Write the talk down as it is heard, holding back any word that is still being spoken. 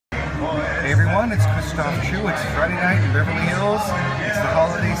Hey everyone, it's Christoph Chu. It's Friday night in Beverly Hills. It's the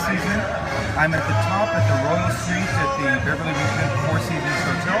holiday season. I'm at the top at the Royal Suite at the Beverly Regent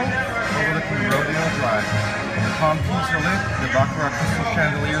Hotel, overlooking Rodeo Drive. The palm trees are lit, the baccarat crystal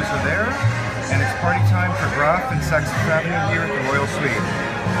chandeliers are there, and it's party time for Graff and Saks Avenue here at the Royal Suite.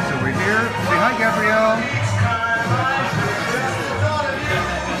 So we're here. Say hi, Gabrielle.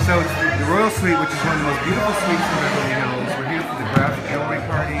 So it's the Royal Suite, which is one of the most beautiful suites in Beverly Hills. We're here for the Graff jewelry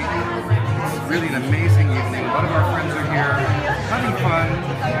party. It's really an amazing evening. A lot of our friends are here having fun in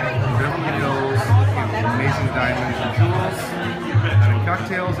Beverly Hills, looking at amazing diamonds and jewels, having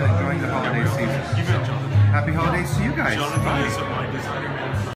cocktails and enjoying the holiday season. So, happy holidays to you guys.